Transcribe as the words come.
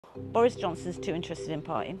Boris Johnson's too interested in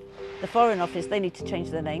partying. The Foreign Office, they need to change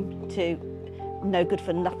their name to No Good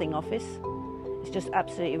for Nothing Office. It's just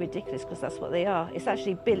absolutely ridiculous because that's what they are. It's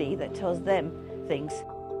actually Billy that tells them things.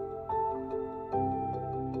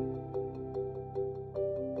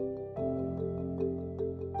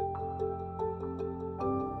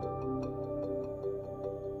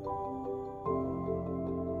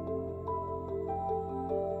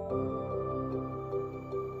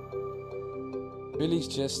 Billy's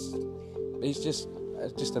just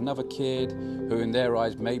another kid who in their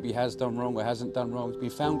eyes maybe has done wrong or hasn't done wrong. He's been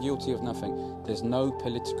found guilty of nothing. There's no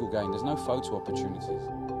political gain, there's no photo opportunities.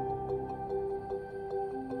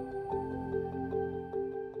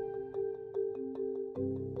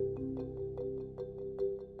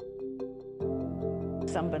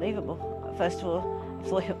 It's unbelievable. First of all, I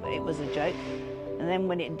thought it was a joke. And then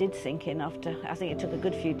when it did sink in after, I think it took a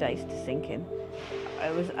good few days to sink in,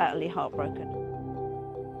 I was utterly heartbroken.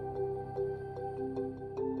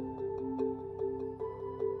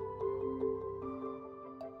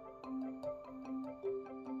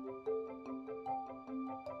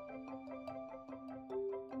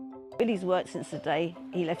 Billy's worked since the day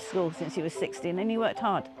he left school, since he was 16, and he worked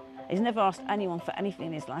hard. He's never asked anyone for anything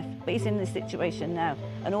in his life, but he's in this situation now,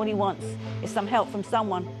 and all he wants is some help from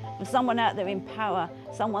someone out there in power,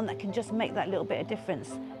 someone that can just make that little bit of difference.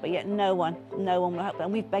 But yet no one will help them.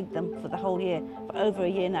 And we've begged them for the whole year. For over a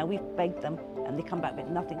year now, we've begged them, and they come back with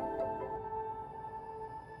nothing.